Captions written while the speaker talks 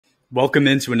Welcome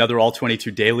into another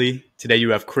All-22 Daily. Today you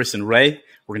have Chris and Ray.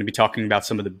 We're going to be talking about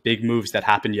some of the big moves that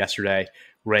happened yesterday.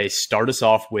 Ray, start us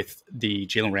off with the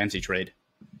Jalen Ramsey trade.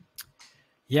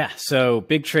 Yeah, so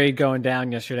big trade going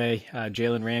down yesterday.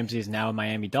 Jalen Ramsey is now a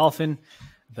Miami Dolphin.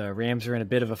 The Rams are in a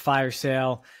bit of a fire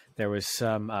sale. There was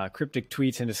some cryptic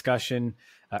tweets and discussion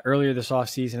earlier this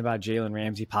offseason about Jalen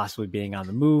Ramsey possibly being on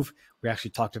the move. We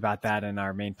actually talked about that in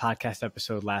our main podcast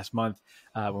episode last month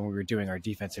when we were doing our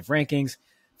defensive rankings.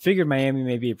 Figured Miami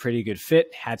may be a pretty good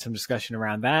fit, had some discussion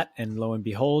around that, and lo and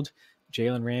behold,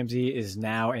 Jalen Ramsey is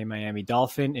now a Miami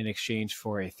Dolphin in exchange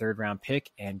for a third-round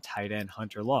pick and tight end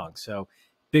Hunter Long. So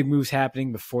big moves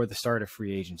happening before the start of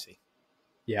free agency.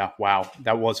 Yeah, wow.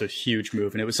 That was a huge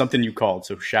move, and it was something you called,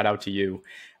 so shout out to you.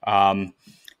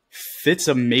 Fits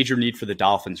a major need for the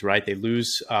Dolphins, right? They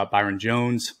lose Byron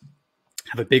Jones,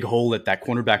 have a big hole at that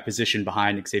cornerback position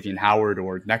behind Xavier Howard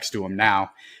or next to him now.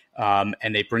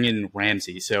 And they bring in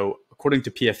Ramsey. So according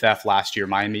to PFF last year,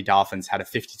 Miami Dolphins had a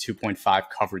 52.5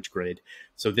 coverage grade.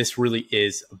 So this really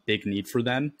is a big need for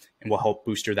them and will help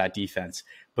booster that defense.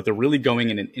 But they're really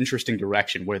going in an interesting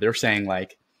direction where they're saying,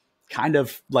 like, kind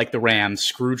of like the Rams,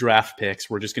 screw draft picks.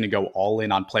 We're just going to go all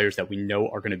in on players that we know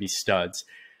are going to be studs.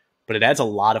 But it adds a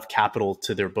lot of capital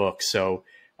to their book. So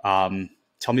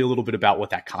tell me a little bit about what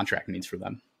that contract means for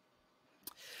them.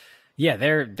 Yeah,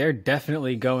 they're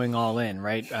definitely going all in,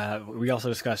 right? We also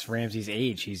discussed Ramsey's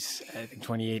age. He's, I think,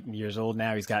 28 years old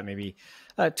now. He's got maybe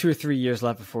 2 or 3 years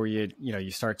left before you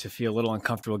start to feel a little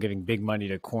uncomfortable giving big money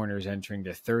to corners entering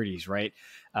their 30s, right?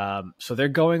 So they're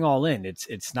going all in.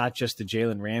 It's not just the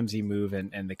Jalen Ramsey move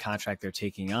and the contract they're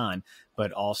taking on,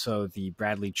 but also the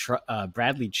Bradley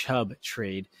Chubb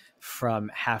trade from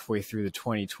halfway through the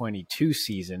 2022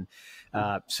 season.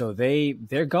 So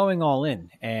they're going all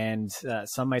in, and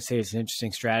some might say it's an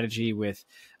interesting strategy with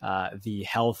the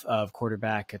health of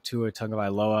quarterback Tua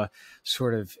Tagovailoa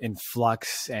sort of in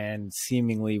flux and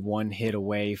seemingly one hit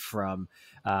away from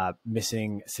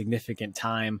missing significant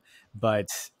time. But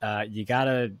you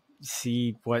gotta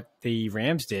see what the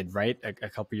Rams did, right? A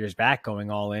couple years back,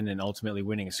 going all in and ultimately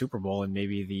winning a Super Bowl. And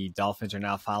maybe the Dolphins are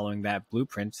now following that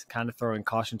blueprint, kind of throwing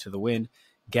caution to the wind,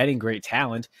 getting great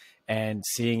talent and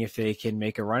seeing if they can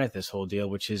make a run at this whole deal,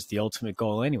 which is the ultimate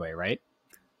goal anyway, right?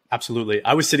 Absolutely.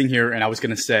 I was sitting here and I was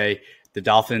going to say the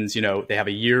Dolphins, they have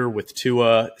a year with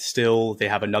Tua still. They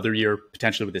have another year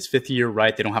potentially with his 5th year,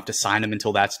 right? They don't have to sign him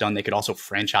until that's done. They could also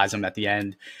franchise him at the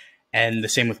end. And the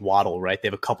same with Waddle, right? They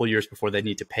have a couple years before they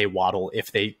need to pay Waddle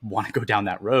if they want to go down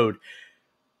that road.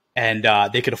 And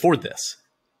they could afford this.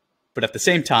 But at the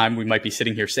same time, we might be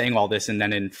sitting here saying all this, and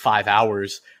then in 5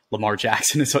 hours, Lamar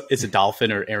Jackson is a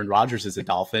Dolphin or Aaron Rodgers is a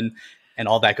Dolphin, and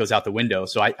all that goes out the window.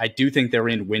 So I do think they're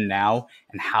in win now,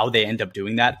 and how they end up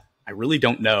doing that, I really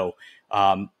don't know.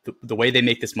 The way they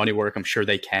make this money work, I'm sure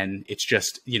they can. It's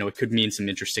just, it could mean some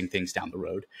interesting things down the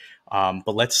road.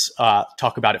 But let's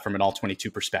talk about it from an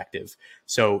All-22 perspective.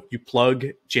 So you plug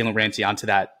Jalen Ramsey onto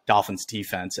that Dolphins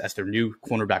defense as their new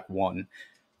cornerback 1.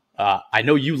 I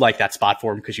know you like that spot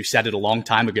for him because you said it a long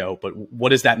time ago, but what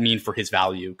does that mean for his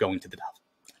value going to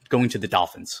the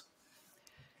Dolphins?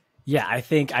 Yeah, I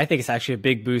think it's actually a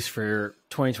big boost for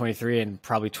 2023 and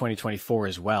probably 2024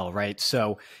 as well, right?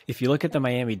 So if you look at the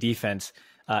Miami defense,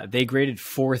 they graded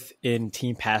 4th in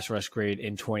team pass rush grade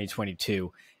in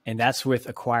 2022, and that's with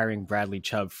acquiring Bradley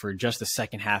Chubb for just the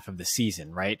second half of the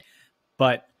season, right?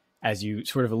 But as you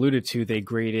sort of alluded to, they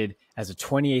graded as a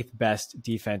 28th best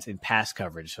defense in pass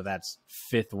coverage. So that's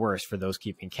 5th worst for those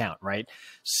keeping count, right?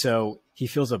 So he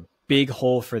fills a big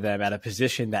hole for them at a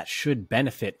position that should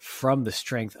benefit from the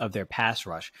strength of their pass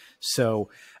rush. So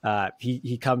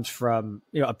he comes from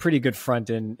a pretty good front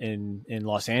in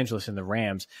Los Angeles in the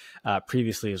Rams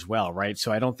previously as well, right?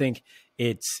 So I don't think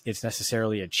it's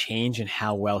necessarily a change in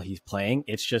how well he's playing.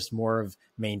 It's just more of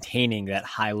maintaining that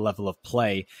high level of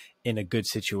play in a good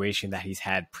situation that he's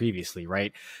had previously,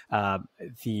 right?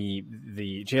 The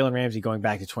Jalen Ramsey going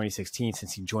back to 2016,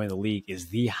 since he joined the league, is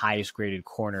the highest graded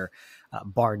corner,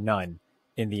 bar none,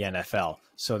 in the NFL.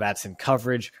 So that's in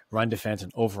coverage, run defense,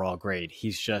 and overall grade.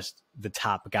 He's just the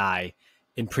top guy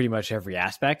in pretty much every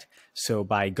aspect. So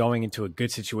by going into a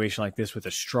good situation like this with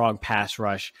a strong pass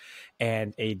rush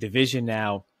and a division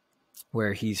now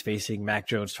where he's facing Mac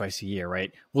Jones twice a year,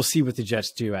 right? We'll see what the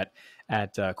Jets do at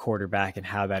quarterback and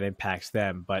how that impacts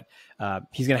them. But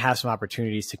he's going to have some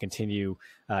opportunities to continue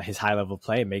his high-level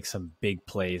play and make some big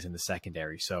plays in the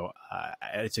secondary. So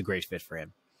it's a great fit for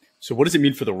him. So what does it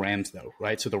mean for the Rams, though,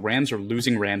 right? So the Rams are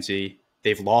losing Ramsey.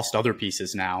 They've lost other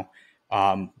pieces now.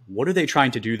 What are they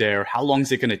trying to do there? How long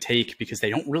is it going to take? Because they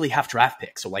don't really have draft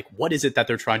picks. So, what is it that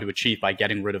they're trying to achieve by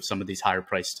getting rid of some of these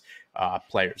higher-priced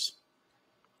players?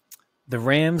 The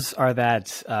Rams are that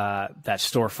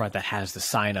storefront that has the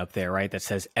sign up there, right? That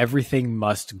says everything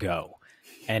must go.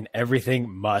 And everything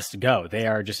must go. They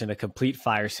are just in a complete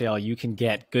fire sale. You can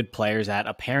get good players at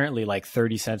apparently like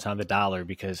 30 cents on the dollar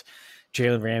because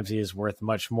Jalen Ramsey is worth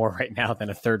much more right now than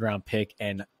a third-round pick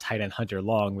and tight end Hunter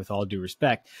Long, with all due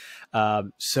respect.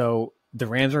 So the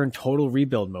Rams are in total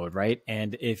rebuild mode, right?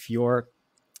 And if you're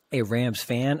a Rams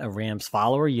fan, a Rams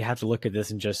follower, you have to look at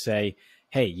this and just say,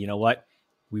 hey, you know what?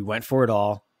 We went for it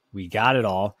all. We got it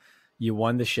all. You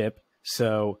won the ship.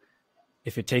 So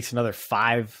if it takes another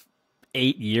 5-8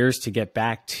 years to get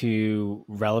back to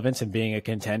relevance and being a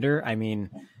contender, I mean,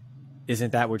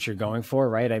 isn't that what you're going for,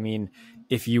 right? I mean,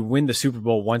 if you win the Super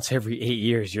Bowl once every 8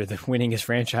 years, you're the winningest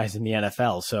franchise in the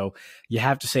NFL. So you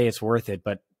have to say it's worth it.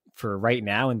 But for right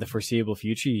now in the foreseeable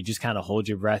future, you just kind of hold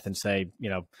your breath and say, you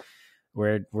know,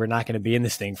 we're not going to be in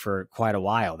this thing for quite a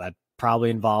while. That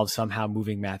probably involves somehow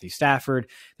moving Matthew Stafford.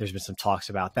 There's been some talks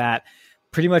about that.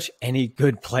 Pretty much any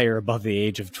good player above the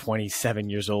age of 27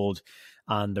 years old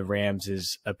on the Rams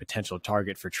is a potential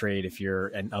target for trade if you're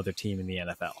another team in the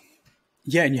NFL.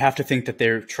 Yeah, and you have to think that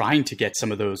they're trying to get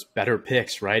some of those better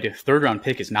picks, right? A third-round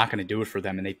pick is not going to do it for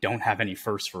them, and they don't have any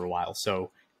firsts for a while.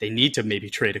 So they need to maybe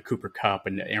trade a Cooper Kupp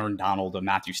and Aaron Donald and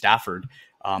Matthew Stafford.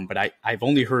 But I've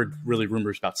only heard really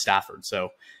rumors about Stafford. So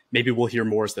maybe we'll hear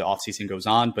more as the offseason goes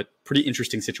on, but pretty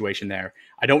interesting situation there.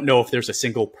 I don't know if there's a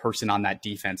single person on that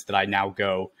defense that I now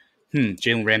go,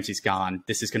 Jalen Ramsey's gone.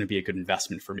 This is going to be a good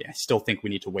investment for me. I still think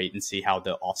we need to wait and see how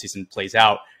the offseason plays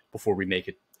out before we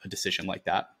make a decision like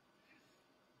that.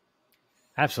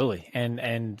 Absolutely.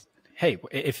 And hey,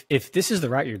 if this is the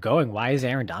route you're going, why is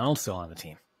Aaron Donald still on the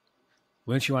team?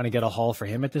 Wouldn't you want to get a haul for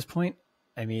him at this point?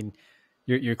 I mean,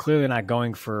 you're clearly not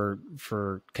going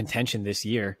for contention this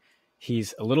year.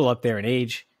 He's a little up there in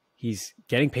age. He's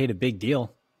getting paid a big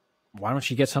deal. Why don't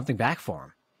you get something back for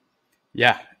him?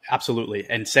 Yeah, absolutely.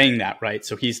 And saying that, right?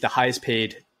 So he's the highest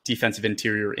paid defensive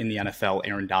interior in the NFL,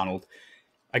 Aaron Donald.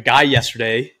 A guy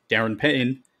yesterday, Daron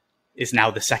Payne, is now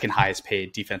the second highest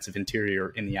paid defensive interior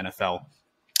in the NFL.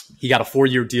 He got a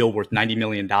 4-year deal worth $90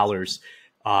 million.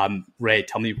 Ray,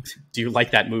 tell me, do you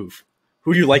like that move?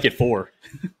 Who do you like it for?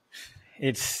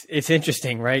 It's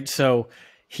interesting, right? So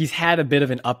he's had a bit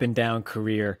of an up and down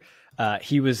career.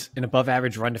 He was an above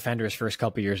average run defender his first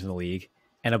couple years in the league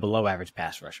and a below average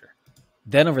pass rusher.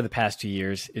 Then over the past 2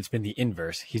 years, it's been the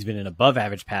inverse. He's been an above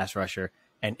average pass rusher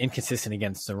and inconsistent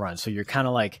against the run. So you're kind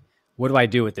of like, what do I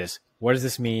do with this? What does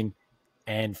this mean?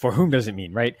 And for whom does it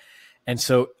mean, right? And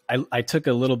so I took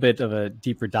a little bit of a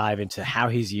deeper dive into how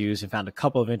he's used and found a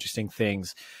couple of interesting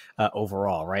things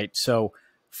overall, right? So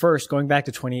first, going back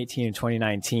to 2018 and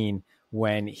 2019,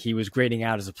 when he was grading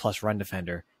out as a plus run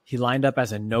defender, he lined up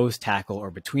as a nose tackle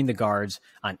or between the guards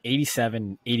on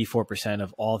 87 and 84%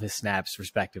 of all of his snaps,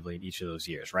 respectively, in each of those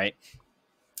years, right?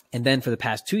 And then for the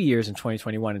past 2 years, in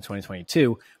 2021 and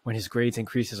 2022, when his grades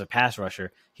increased as a pass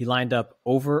rusher, he lined up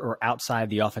over or outside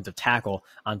the offensive tackle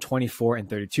on 24 and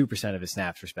 32% of his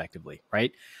snaps, respectively,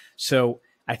 right? So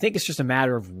I think it's just a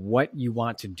matter of what you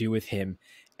want to do with him,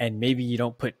 and maybe you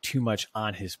don't put too much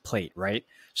on his plate, right?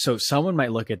 So someone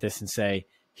might look at this and say,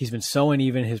 he's been so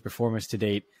uneven in his performance to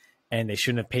date, and they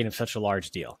shouldn't have paid him such a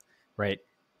large deal, right?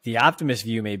 The optimist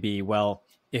view may be, well,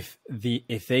 if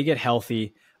they get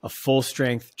healthy, a full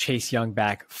strength Chase Young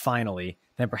back finally,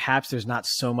 then perhaps there's not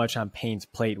so much on Payne's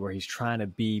plate where he's trying to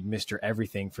be Mr.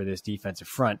 Everything for this defensive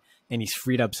front, and he's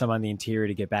freed up some on the interior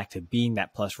to get back to being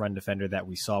that plus run defender that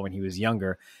we saw when he was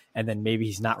younger, and then maybe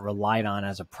he's not relied on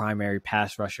as a primary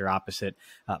pass rusher opposite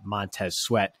Montez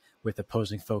Sweat, with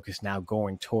opposing focus now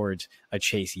going towards a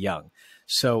Chase Young.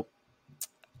 So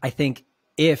I think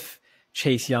if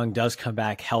Chase Young does come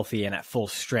back healthy and at full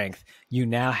strength, you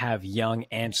now have Young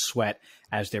and Sweat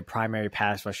as their primary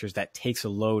pass rushers. That takes a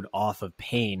load off of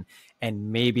Payne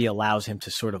and maybe allows him to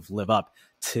sort of live up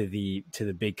to the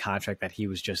big contract that he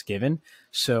was just given.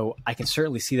 So I can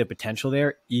certainly see the potential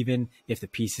there, even if the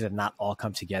pieces have not all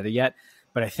come together yet.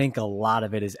 But I think a lot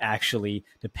of it is actually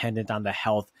dependent on the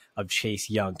health of Chase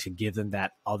Young to give them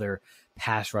that other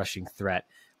pass rushing threat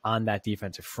on that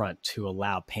defensive front to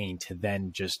allow Payne to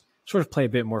then just sort of play a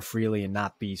bit more freely and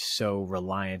not be so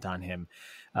reliant on him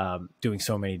doing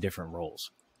so many different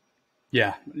roles.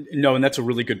 Yeah, no, and that's a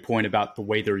really good point about the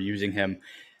way they're using him.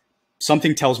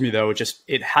 Something tells me, though, just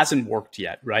it hasn't worked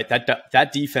yet, right?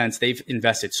 That defense, they've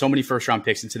invested so many first-round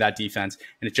picks into that defense,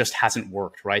 and it just hasn't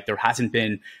worked, right? There hasn't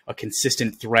been a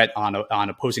consistent threat on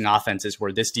opposing offenses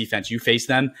where this defense, you face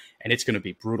them, and it's going to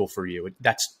be brutal for you.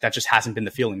 That just hasn't been the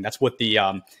feeling. That's what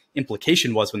the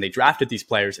implication was when they drafted these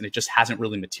players, and it just hasn't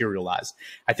really materialized.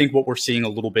 I think what we're seeing a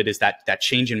little bit is that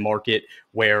change in market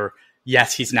where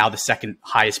yes, he's now the second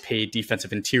highest paid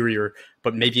defensive interior,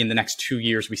 but maybe in the next 2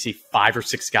 years, we see 5 or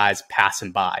 6 guys pass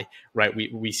him by, right?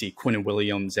 We see Quinnen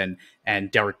Williams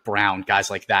and Derek Brown, guys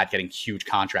like that getting huge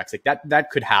contracts. Like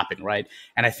that could happen, right?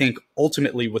 And I think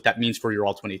ultimately what that means for your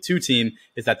All-22 team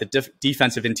is that the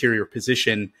defensive interior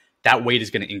position, that weight is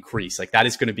going to increase. Like that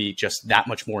is going to be just that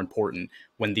much more important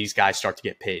when these guys start to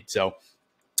get paid. So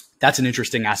that's an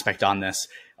interesting aspect on this.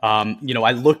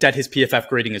 I looked at his PFF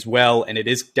grading as well, and it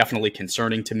is definitely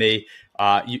concerning to me.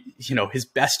 His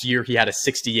best year, he had a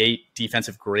 68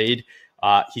 defensive grade.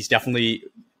 He's definitely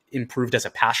improved as a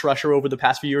pass rusher over the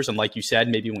past few years. And like you said,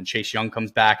 maybe when Chase Young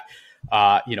comes back,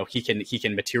 he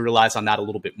can materialize on that a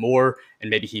little bit more,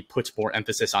 and maybe he puts more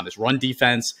emphasis on his run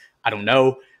defense. I don't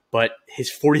know. But his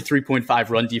 43.5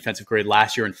 run defensive grade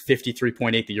last year and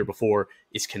 53.8 the year before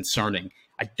is concerning.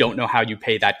 I don't know how you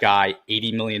pay that guy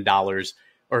 $90 million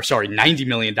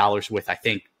with, I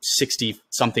think, 60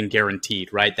 something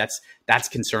guaranteed, right? That's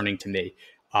concerning to me.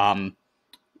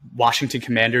 Washington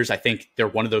Commanders, I think they're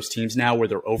one of those teams now where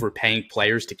they're overpaying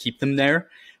players to keep them there,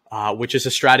 which is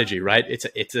a strategy, right?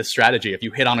 It's a strategy. If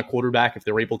you hit on a quarterback, if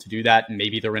they're able to do that,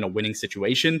 maybe they're in a winning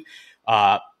situation.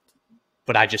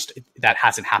 But that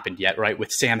hasn't happened yet, right?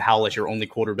 With Sam Howell as your only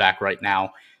quarterback right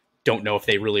now, don't know if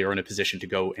they really are in a position to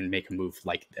go and make a move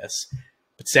like this.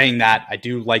 But saying that, I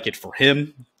do like it for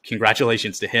him.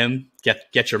 Congratulations to him.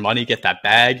 Get your money, get that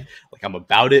bag. Like, I'm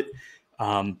about it.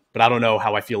 But I don't know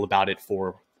how I feel about it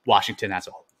for Washington as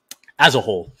a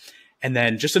whole. And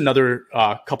then just another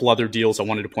couple other deals I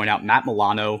wanted to point out. Matt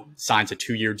Milano signs a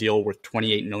 2-year deal worth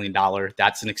 $28 million.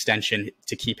 That's an extension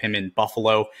to keep him in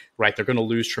Buffalo, right? They're going to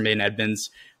lose Tremaine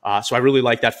Edmonds. So I really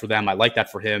like that for them. I like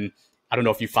that for him. I don't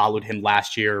know if you followed him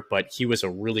last year, but he was a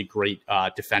really great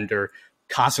defender,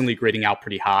 constantly grading out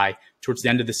pretty high. Towards the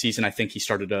end of the season, I think he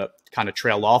started to kind of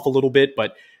trail off a little bit,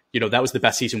 but that was the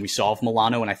best season we saw of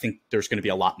Milano. And I think there's going to be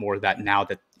a lot more of that now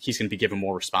that he's going to be given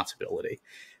more responsibility.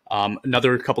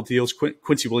 Another couple deals,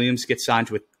 Quincy Williams gets signed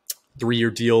to a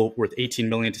 3-year deal worth $18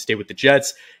 million to stay with the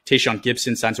Jets. Tayshaun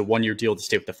Gibson signs a 1-year deal to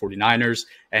stay with the 49ers,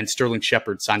 and Sterling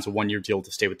Shepard signs a 1-year deal to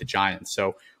stay with the Giants.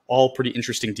 So all pretty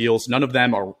interesting deals. None of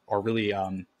them are really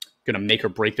going to make or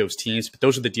break those teams, but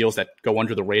those are the deals that go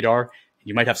under the radar.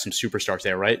 You might have some superstars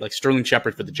there, right? Like Sterling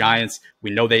Shepard for the Giants. We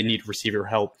know they need receiver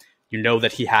help. You know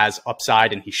that he has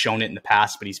upside and he's shown it in the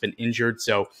past, but he's been injured.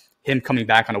 So him coming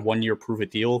back on a 1-year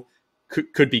prove-it deal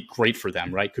could be great for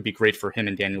them, right? Could be great for him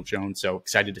and Daniel Jones. So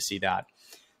excited to see that.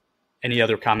 Any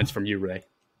other comments from you, Ray?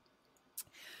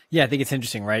 Yeah, I think it's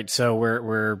interesting, right? So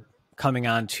we're coming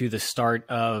on to the start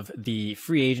of the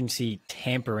free agency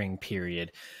tampering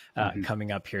period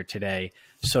coming up here today.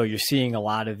 So you're seeing a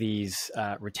lot of these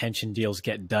retention deals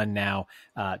get done now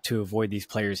to avoid these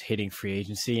players hitting free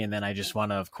agency. And then I just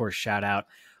want to, of course, shout out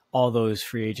all those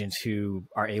free agents who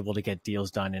are able to get deals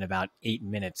done in about 8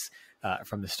 minutes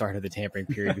from the start of the tampering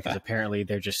period, because apparently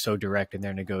they're just so direct in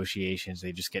their negotiations.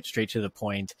 They just get straight to the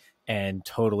point and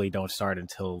totally don't start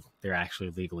until they're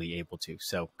actually legally able to.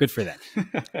 So good for them.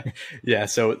 Yeah.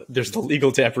 So there's the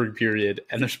legal tampering period,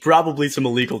 and there's probably some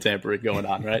illegal tampering going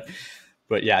on, right?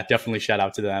 But yeah, definitely shout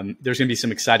out to them. There's going to be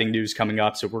some exciting news coming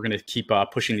up. So we're going to keep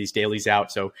pushing these dailies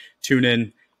out. So tune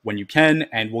in when you can,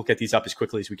 and we'll get these up as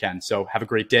quickly as we can. So have a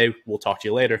great day. We'll talk to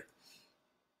you later.